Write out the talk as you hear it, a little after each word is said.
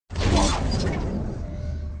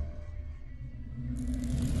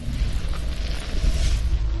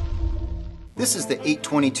This is the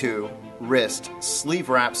 822 wrist sleeve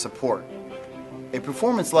wrap support, a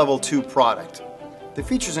performance level 2 product. The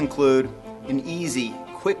features include an easy,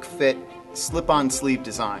 quick fit slip-on sleeve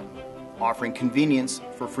design, offering convenience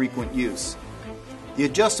for frequent use. The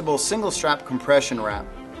adjustable single strap compression wrap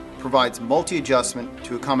provides multi-adjustment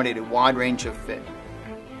to accommodate a wide range of fit,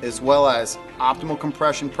 as well as optimal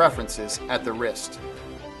compression preferences at the wrist.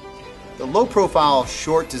 The low-profile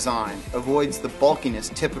short design avoids the bulkiness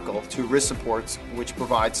typical to wrist supports, which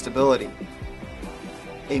provide stability.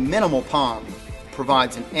 A minimal palm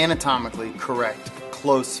provides an anatomically correct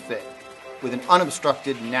close fit with an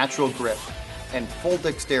unobstructed natural grip and full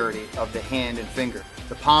dexterity of the hand and finger.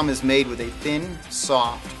 The palm is made with a thin,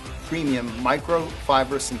 soft, premium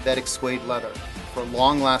microfiber synthetic suede leather for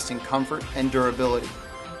long-lasting comfort and durability.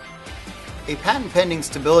 A patent-pending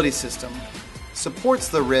stability system supports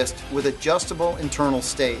the wrist with adjustable internal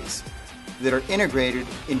stays that are integrated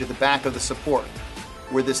into the back of the support,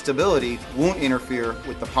 where the stability won't interfere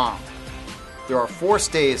with the palm. There are 4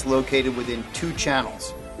 stays located within 2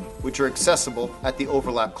 channels, which are accessible at the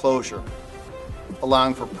overlap closure,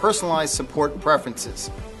 allowing for personalized support preferences.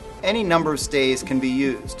 Any number of stays can be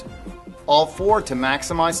used, all 4 to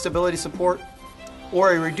maximize stability support,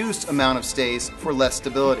 or a reduced amount of stays for less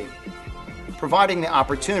stability, providing the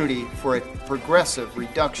opportunity for a progressive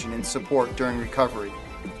reduction in support during recovery,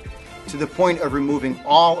 to the point of removing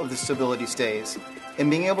all of the stability stays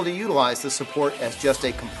and being able to utilize the support as just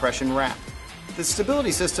a compression wrap. The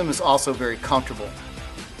stability system is also very comfortable,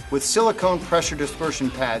 with silicone pressure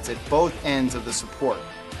dispersion pads at both ends of the support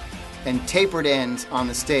and tapered ends on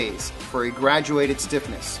the stays for a graduated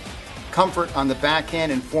stiffness. Comfort on the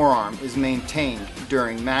backhand and forearm is maintained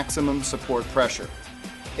during maximum support pressure.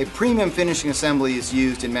 A premium finishing assembly is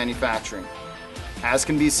used in manufacturing, as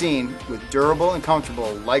can be seen with durable and comfortable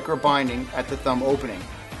lycra binding at the thumb opening.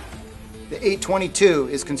 The 822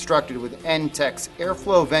 is constructed with NTEX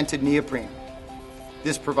airflow vented neoprene.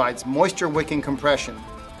 This provides moisture wicking compression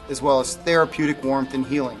as well as therapeutic warmth and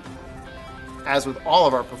healing. As with all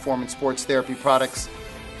of our performance sports therapy products,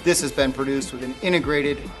 this has been produced with an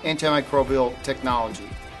integrated antimicrobial technology.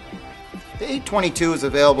 The 822 is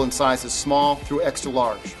available in sizes small through extra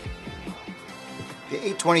large. The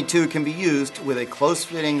 822 can be used with a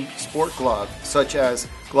close-fitting sport glove, such as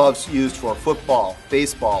gloves used for football,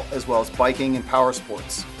 baseball, as well as biking and power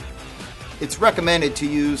sports. It's recommended to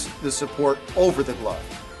use the support over the glove.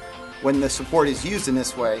 When the support is used in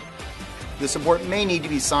this way, the support may need to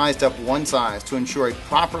be sized up one size to ensure a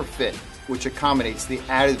proper fit which accommodates the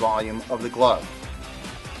added volume of the glove.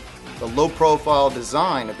 The low-profile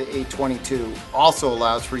design of the 822 also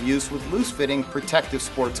allows for use with loose-fitting protective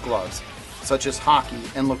sports gloves, such as hockey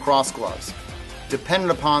and lacrosse gloves,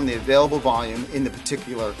 dependent upon the available volume in the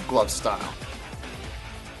particular glove style.